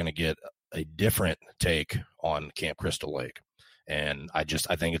 and we're going to get a different take on Camp Crystal Lake. And I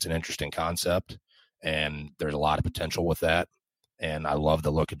think it's an interesting concept, and there's a lot of potential with that. And I love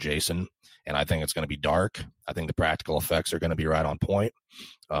the look of Jason, and I think it's going to be dark. I think the practical effects are going to be right on point.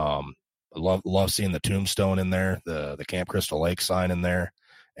 I love seeing the tombstone in there, the Camp Crystal Lake sign in there.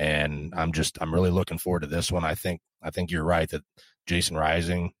 And I'm really looking forward to this one. I think you're right that Jason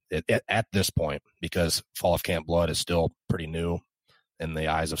Rising at this point, because Fall of Camp Blood is still pretty new in the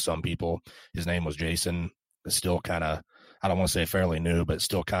eyes of some people. His name was Jason. It's still kind of, I don't want to say fairly new, but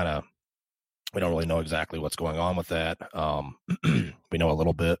still kind of, we don't really know exactly what's going on with that. We know a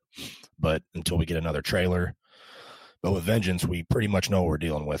little bit, but until we get another trailer. But with Vengeance, we pretty much know what we're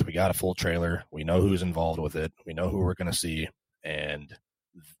dealing with. We got a full trailer. We know who's involved with it. We know who we're going to see. And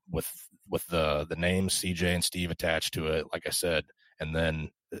with the names CJ and Steve attached to it, like I said, and then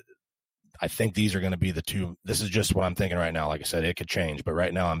I think these are going to be the two. This is just what I'm thinking right now. Like I said, it could change. But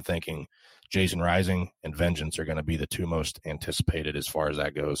right now I'm thinking Jason Rising and Vengeance are going to be the two most anticipated as far as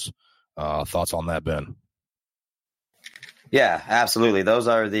that goes. Thoughts on that, Ben? Yeah, absolutely. Those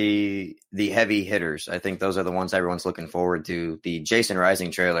are the heavy hitters. I think those are the ones everyone's looking forward to. The Jason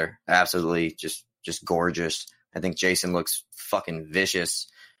Rising trailer, absolutely just gorgeous. I think Jason looks fucking vicious.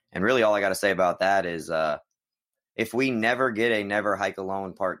 And really all I got to say about that is if we never get a Never Hike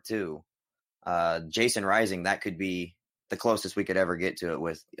Alone Part 2, Jason Rising, that could be the closest we could ever get to it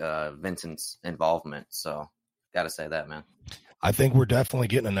with Vincent's involvement. So got to say that, man. I think we're definitely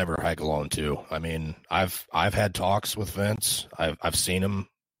getting a Never Hike Alone too. I mean, I've had talks with Vince. I've seen him.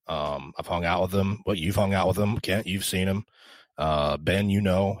 I've hung out with him. But you've hung out with him, Kent. You've seen him. Ben,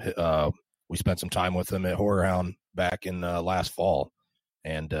 we spent some time with him at Horror Hound back in last fall,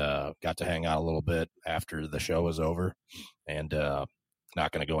 and got to hang out a little bit after the show was over. And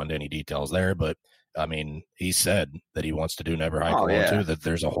not going to go into any details there, but I mean, he said that he wants to do Never Hike Alone too. That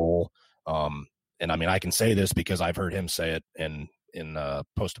there's a whole. And I mean, I can say this because I've heard him say it and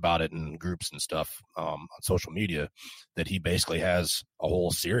post about it in groups and stuff on social media, that he basically has a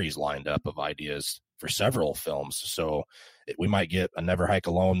whole series lined up of ideas for several films. So we might get a Never Hike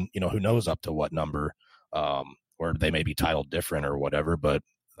Alone, who knows up to what number, or they may be titled different or whatever, but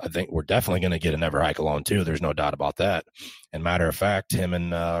I think we're definitely going to get a Never Hike Alone too. There's no doubt about that. And matter of fact, him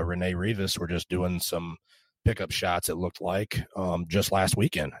and Renee Rivas were just doing some pickup shots, it looked like, just last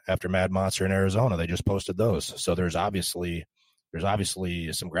weekend after Mad Monster in Arizona. They just posted those. So there's obviously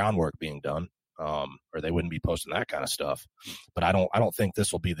some groundwork being done, or they wouldn't be posting that kind of stuff. But I don't think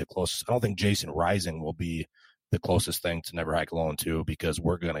this will be the closest. I don't think Jason Rising will be the closest thing to Never Hike Alone 2, because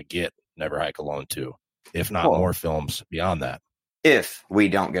we're going to get Never Hike Alone 2, if not more films beyond that. If we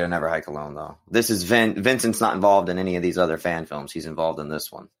don't get a Never Hike Alone, though. This is Vincent's not involved in any of these other fan films. He's involved in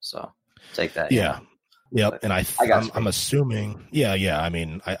this one. So take that. Yeah. Yep, and I'm assuming, I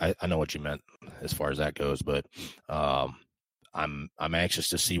mean, I know what you meant as far as that goes, but I'm anxious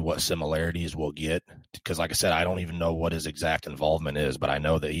to see what similarities we'll get, because, like I said, I don't even know what his exact involvement is, but I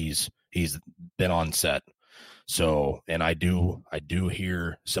know that he's been on set. So, and I do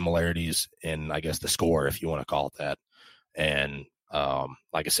hear similarities in, I guess, the score, if you want to call it that. And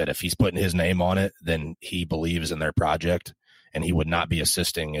like I said, if he's putting his name on it, then he believes in their project, and he would not be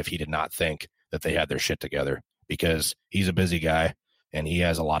assisting if he did not think that they had their shit together, because he's a busy guy and he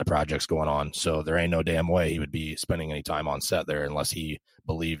has a lot of projects going on. So there ain't no damn way he would be spending any time on set there unless he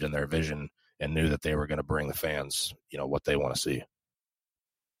believed in their vision and knew that they were going to bring the fans, what they want to see.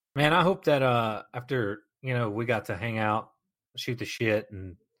 Man, I hope that after, we got to hang out, shoot the shit,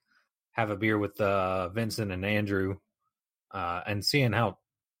 and have a beer with Vincent and Andrew, and seeing how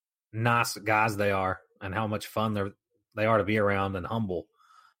nice guys they are and how much fun they are to be around and humble,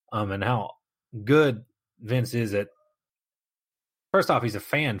 and how good Vince is at. First off, he's a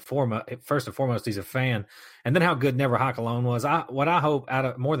fan. First and foremost, he's a fan, and then how good Never Hike Alone was. What I hope out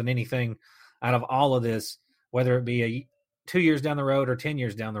of more than anything, out of all of this, whether it be 2 years down the road or 10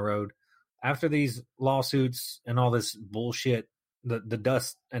 years down the road, after these lawsuits and all this bullshit, the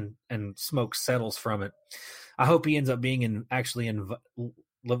dust and smoke settles from it, I hope he ends up being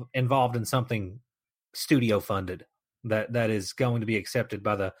involved in something studio funded that is going to be accepted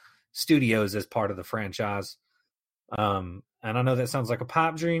by the studios as part of the franchise. And I know that sounds like a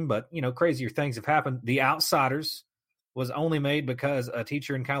pipe dream, but crazier things have happened. The Outsiders was only made because a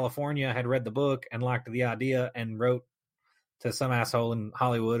teacher in California had read the book and liked the idea and wrote to some asshole in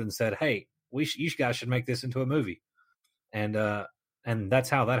Hollywood and said, "Hey, you guys should make this into a movie." And that's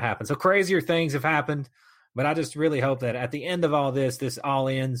how that happened. So crazier things have happened, but I just really hope that at the end of all this all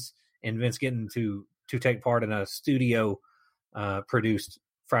ends in Vince getting to take part in a studio produced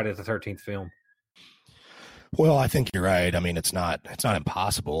Friday the 13th film. Well, I think you're right. I mean, it's not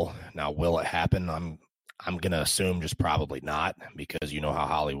impossible. Now, will it happen? I'm going to assume just probably not, because you know how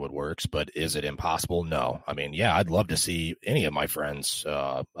Hollywood works. But is it impossible? No. I mean, yeah, I'd love to see any of my friends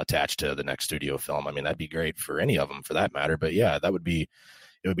attached to the next studio film. I mean, that'd be great for any of them, for that matter. But yeah, it would be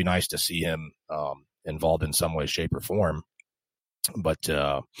nice to see him involved in some way, shape, or form. But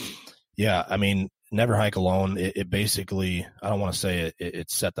yeah, I mean, Never Hike Alone, it basically, I don't want to say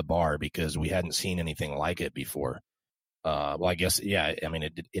it set the bar, because we hadn't seen anything like it before. Well, I guess, yeah, I mean,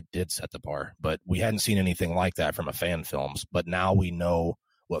 it did set the bar, but we hadn't seen anything like that from a fan films. But now we know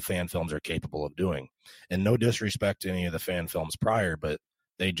what fan films are capable of doing. And no disrespect to any of the fan films prior, but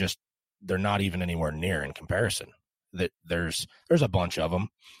they're not even anywhere near in comparison. that there's a bunch of them,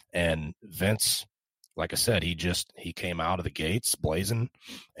 and Vince, like I said, he came out of the gates blazing,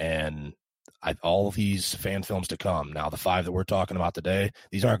 and all of these fan films to come. Now, the 5 that we're talking about today,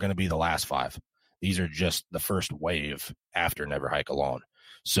 these aren't going to be the last 5. These are just the first wave after Never Hike Alone.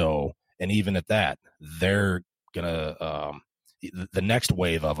 So, and even at that, they're going to, the next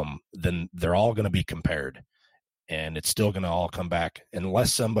wave of them, then they're all going to be compared. And it's still going to all come back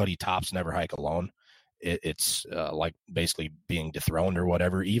unless somebody tops Never Hike Alone. It's like basically being dethroned or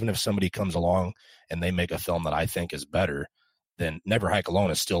whatever. Even if somebody comes along and they make a film that I think is better, then Never Hike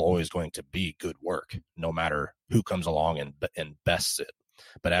Alone is still always going to be good work, no matter who comes along and bests it.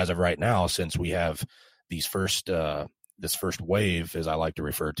 But as of right now, since we have these this first wave, as I like to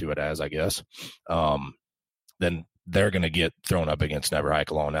refer to it as, I guess, then they're going to get thrown up against Never Hike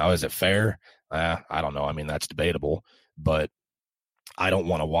Alone. Now, is it fair? I don't know. I mean, that's debatable, but I don't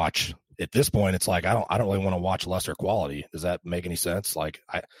want to watch. At this point, it's like I don't really want to watch lesser quality. Does that make any sense? Like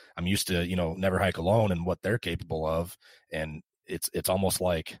I'm used to, Never Hike Alone and what they're capable of, and it's almost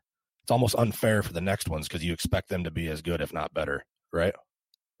like it's almost unfair for the next ones because you expect them to be as good, if not better, right?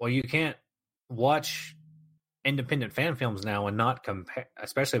 Well, you can't watch independent fan films now and not compare,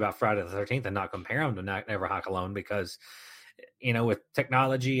 especially about Friday the 13th, and not compare them to Never Hike Alone because, with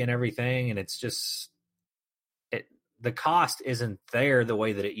technology and everything, and it's just the cost isn't there the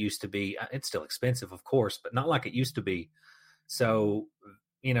way that it used to be. It's still expensive, of course, but not like it used to be. So,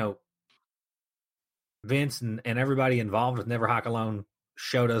 Vince and everybody involved with Never Hike Alone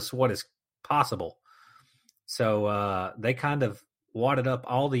showed us what is possible. So they kind of wadded up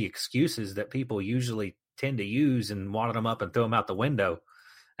all the excuses that people usually tend to use and wadded them up and threw them out the window.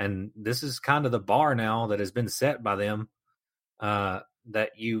 And this is kind of the bar now that has been set by them that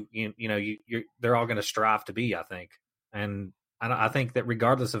they're all going to strive to be, I think. And I think that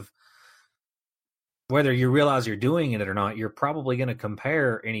regardless of whether you realize you're doing it or not, you're probably going to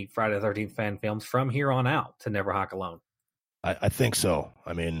compare any Friday the 13th fan films from here on out to Never Hike Alone. I think so.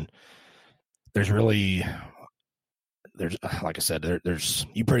 I mean, there's like I said, there's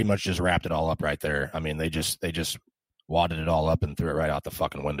you pretty much just wrapped it all up right there. I mean, they just wadded it all up and threw it right out the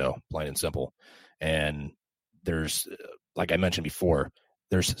fucking window, plain and simple. And there's, like I mentioned before,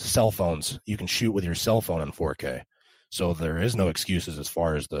 there's cell phones. You can shoot with your cell phone in 4K. So there is no excuses as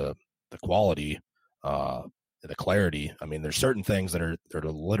far as the quality, the clarity. I mean, there's certain things that are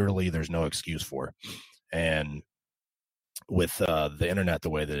literally there's no excuse for. And with the internet the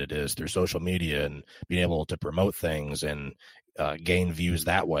way that it is, through social media and being able to promote things and gain views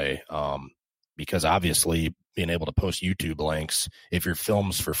that way, because obviously being able to post YouTube links, if your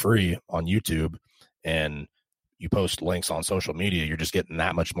film's for free on YouTube and you post links on social media, you're just getting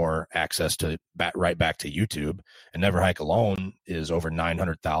that much more access to right back to YouTube. And Never Hike Alone is over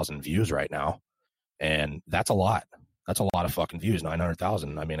 900,000 views right now. And that's a lot. That's a lot of fucking views,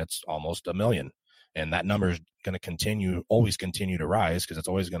 900,000. I mean, it's almost 1 million. And that number is going to always continue to rise because it's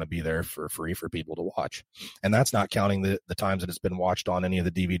always going to be there for free for people to watch. And that's not counting the times that it's been watched on any of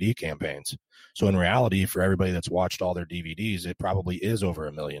the DVD campaigns. So in reality, for everybody that's watched all their DVDs, it probably is over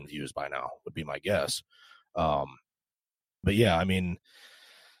 1 million views by now, would be my guess. But yeah, I mean,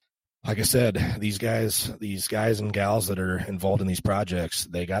 like I said, these guys and gals that are involved in these projects,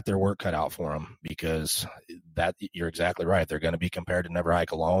 they got their work cut out for them because that you're exactly right. They're going to be compared to Never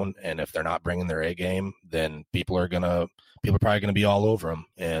Hike Alone. And if they're not bringing their A game, then people are probably going to be all over them.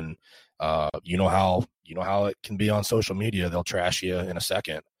 And, you know how it can be on social media. They'll trash you in a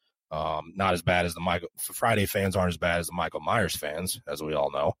second. Not as bad as Friday fans aren't as bad as the Michael Myers fans, as we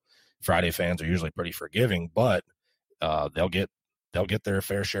all know. Friday fans are usually pretty forgiving, but they'll get their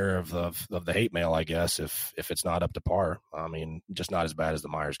fair share of the hate mail, I guess, if it's not up to par. I mean, just not as bad as the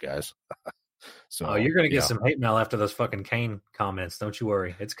Myers guys. So you're going to get some hate mail after those fucking Kane comments. Don't you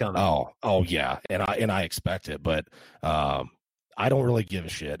worry, it's coming. Oh yeah, and I expect it, but I don't really give a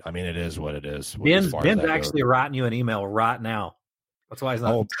shit. I mean, it is what it is. Ben's actually writing you an email right now. That's why he's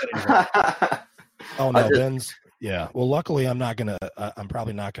not. Oh no, Ben's. Yeah. Well, luckily I'm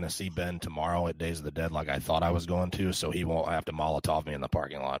probably not gonna see Ben tomorrow at Days of the Dead like I thought I was going to, so he won't have to Molotov me in the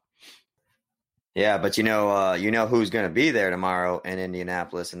parking lot. Yeah, but you know who's going to be there tomorrow in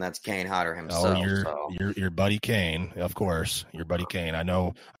Indianapolis, and that's Kane Hodder himself. Your buddy Kane, of course. Your buddy Kane. I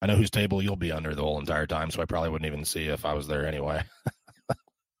know whose table you'll be under the whole entire time, so I probably wouldn't even see if I was there anyway.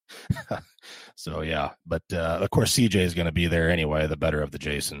 So yeah, but of course CJ is going to be there anyway, the better of the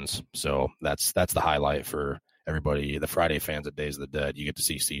Jasons. So that's the highlight for everybody, the Friday fans at Days of the Dead. You get to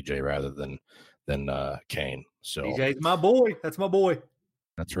see CJ rather than Kane. So CJ's my boy. That's my boy.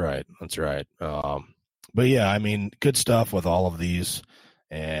 That's right. But yeah, I mean, good stuff with all of these.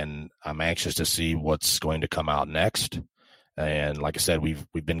 and I'm anxious to see what's going to come out next. And like I said, we've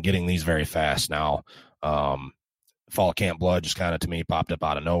been getting these very fast now. Fall Camp Blood just kind of, to me, popped up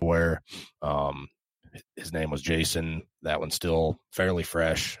out of nowhere. His name was Jason. That one's still fairly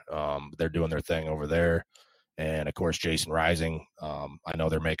fresh. They're doing their thing over there. And, of course, Jason Rising. I know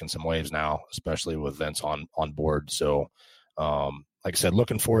they're making some waves now, especially with Vince on board. So, like I said,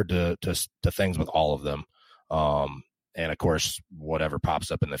 looking forward to things with all of them. And, of course, whatever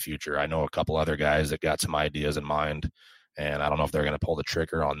pops up in the future. I know a couple other guys that got some ideas in mind, and I don't know if they're going to pull the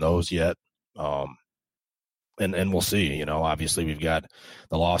trigger on those yet. And we'll see. You know, obviously we've got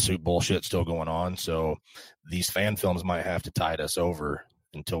the lawsuit bullshit still going on, so these fan films might have to tide us over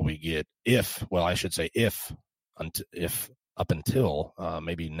until we get, if up until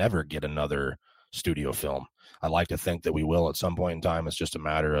maybe never get another studio film. I like to think that we will at some point in time. It's just a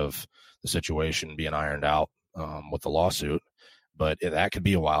matter of the situation being ironed out with the lawsuit. But that could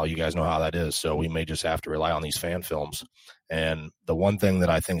be a while. You guys know how that is. So we may just have to rely on these fan films. And the one thing that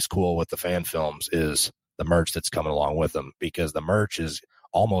I think is cool with the fan films is the merch that's coming along with them, because the merch is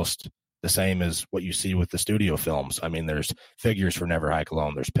almost the same as what you see with the studio films. I mean, there's figures for Never Hike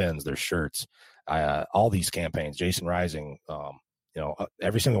Alone, there's pins, there's shirts, all these campaigns, Jason Rising,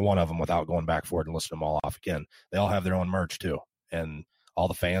 every single one of them, without going back forward and listing them all off again, they all have their own merch too. And all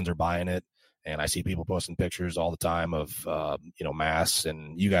the fans are buying it. And I see people posting pictures all the time of, masks,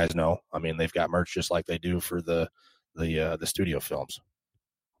 and you guys know, I mean, they've got merch just like they do for the studio films.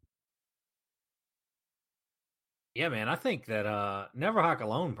 Yeah, man, I think that Never Hike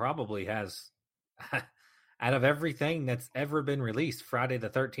Alone probably has, out of everything that's ever been released, Friday the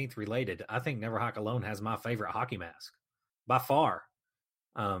 13th related, I think Never Hike Alone has my favorite hockey mask by far.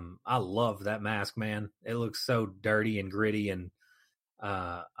 I love that mask, man. It looks so dirty and gritty, and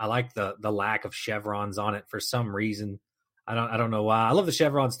I like the lack of chevrons on it for some reason. I don't know why. I love the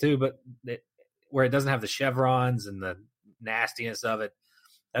chevrons too, but where it doesn't have the chevrons and the nastiness of it,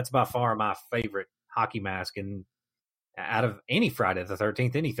 that's by far my favorite hockey mask. And out of any Friday the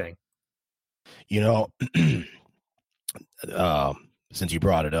 13th, anything. Since you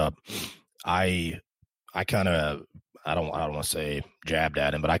brought it up, I kind of, I don't want to say jabbed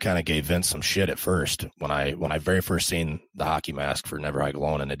at him, but I kind of gave Vince some shit at first when I very first seen the hockey mask for Never Hike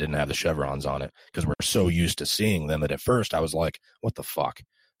Alone, and it didn't have the chevrons on it, because we're so used to seeing them that at first I was like, what the fuck?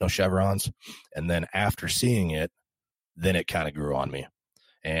 No chevrons? And then after seeing it, then it kind of grew on me.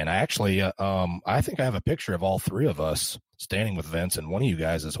 And I actually, I think I have a picture of all three of us standing with Vince, and one of you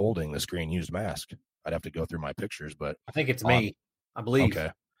guys is holding this green used mask. I'd have to go through my pictures, but I think it's me. I believe.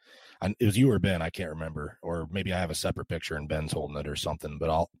 Okay. It was you or Ben. I can't remember, or maybe I have a separate picture and Ben's holding it or something. But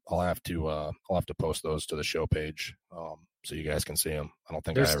I'll have to post those to the show page so you guys can see them. I don't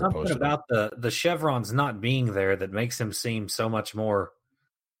think there's I ever posted something about the chevrons not being there that makes him seem so much more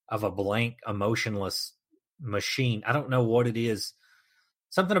of a blank, emotionless machine. I don't know what it is.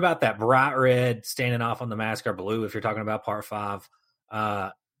 Something about that bright red standing off on the mask, or blue, if you're talking about part 5,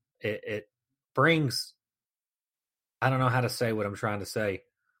 it brings, I don't know how to say what I'm trying to say.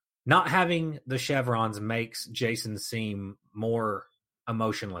 Not having the chevrons makes Jason seem more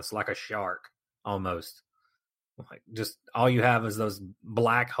emotionless, like a shark almost. Like, just all you have is those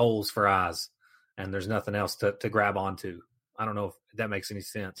black holes for eyes, and there's nothing else to grab onto. I don't know if that makes any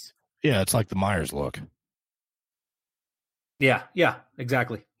sense. Yeah, it's like the Myers look. Yeah,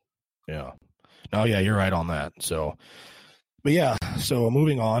 exactly. Yeah. No, yeah, you're right on that. So, but yeah, so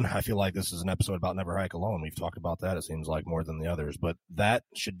moving on, I feel like this is an episode about Never Hike Alone. We've talked about that, it seems like, more than the others, but that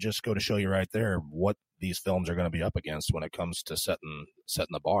should just go to show you right there what these films are going to be up against when it comes to setting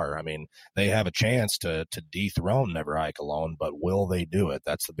the bar. I mean, they have a chance to dethrone Never Hike Alone, but will they do it?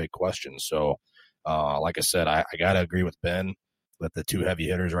 That's the big question. So, like I said, I got to agree with Ben that the two heavy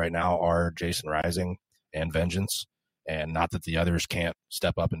hitters right now are Jason Rising and Vengeance. And not that the others can't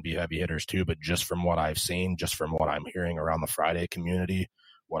step up and be heavy hitters too, but just from what I've seen, just from what I'm hearing around the Friday community,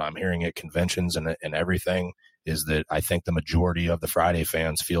 what I'm hearing at conventions and everything, is that I think the majority of the Friday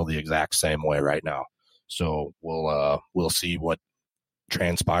fans feel the exact same way right now. So we'll see what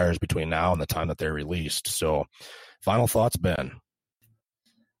transpires between now and the time that they're released. So final thoughts, Ben?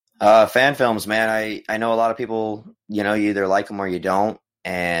 Fan films, man. I know a lot of people, you either like them or you don't.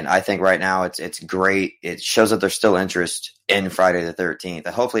 And I think right now it's great. It shows that there's still interest in Friday the 13th.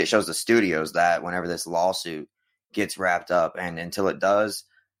 And hopefully it shows the studios that whenever this lawsuit gets wrapped up, and until it does,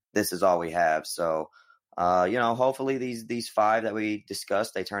 this is all we have. So, hopefully these 5 that we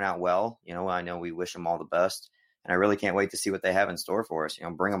discussed, they turn out well. I know we wish them all the best. And I really can't wait to see what they have in store for us.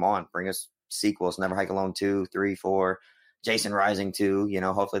 Bring them on. Bring us sequels. Never Hike Alone 2, 3, 4, Jason Rising 2.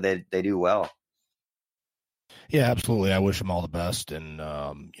 Hopefully they do well. Yeah, absolutely. I wish them all the best, and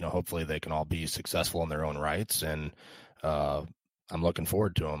hopefully they can all be successful in their own rights. And I'm looking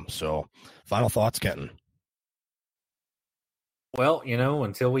forward to them. So, final thoughts, Kenton? Well,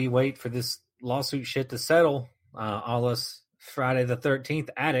 until we wait for this lawsuit shit to settle, all us Friday the 13th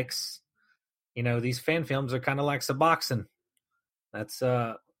addicts, these fan films are kind of like Suboxone. That's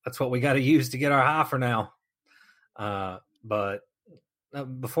what we got to use to get our high for now. But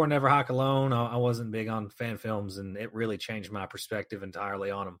before Never Hike Alone, I wasn't big on fan films, and it really changed my perspective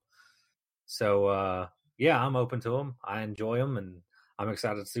entirely on them. So, yeah, I'm open to them. I enjoy them, and I'm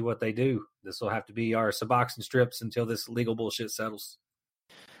excited to see what they do. This will have to be our Suboxone strips until this legal bullshit settles.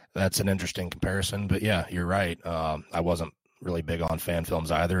 That's an interesting comparison, but yeah, you're right. I wasn't really big on fan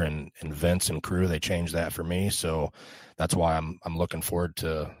films either, and Vince and crew, they changed that for me. So that's why I'm looking forward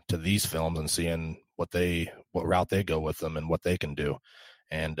to these films and seeing what route they go with them and what they can do.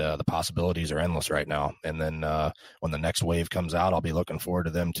 And the possibilities are endless right now. And then when the next wave comes out, I'll be looking forward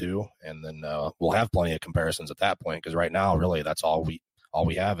to them too. And then we'll have plenty of comparisons at that point, because right now, really, that's all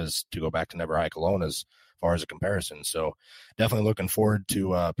we have is to go back to Never Hike Alone as far as a comparison. So definitely looking forward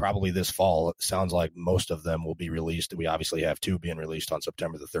to probably this fall. It sounds like most of them will be released. We obviously have 2 being released on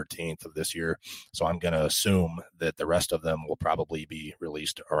September the 13th of this year. So I'm going to assume that the rest of them will probably be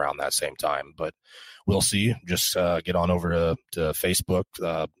released around that same time, but we'll see. Just get on over to Facebook.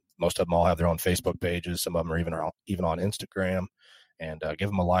 Most of them all have their own Facebook pages. Some of them are even on Instagram. And give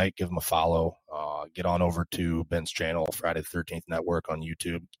them a like, give them a follow. Get on over to Ben's channel, Friday the 13th Network on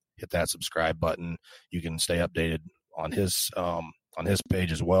YouTube. Hit that subscribe button. You can stay updated on his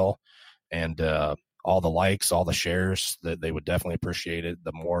page as well. And all the likes, all the shares, that they would definitely appreciate it.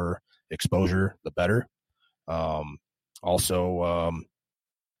 The more exposure, the better. Also,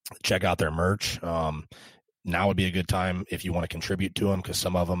 check out their merch. Now would be a good time if you want to contribute to them, because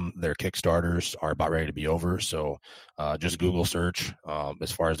some of them, their Kickstarters are about ready to be over. So just Google search.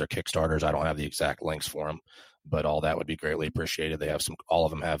 As far as their Kickstarters, I don't have the exact links for them, but all that would be greatly appreciated. All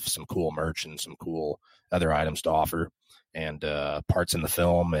of them have some cool merch and some cool other items to offer, and parts in the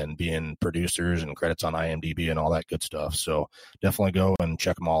film, and being producers and credits on IMDb and all that good stuff. So definitely go and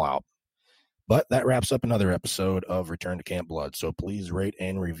check them all out. But that wraps up another episode of Return to Camp Blood. So please rate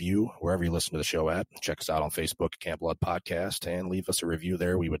and review wherever you listen to the show at. Check us out on Facebook, Camp Blood Podcast, and leave us a review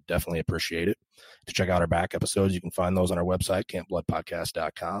there. We would definitely appreciate it. To check out our back episodes, you can find those on our website,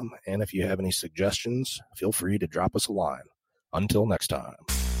 campbloodpodcast.com. And if you have any suggestions, feel free to drop us a line. Until next time.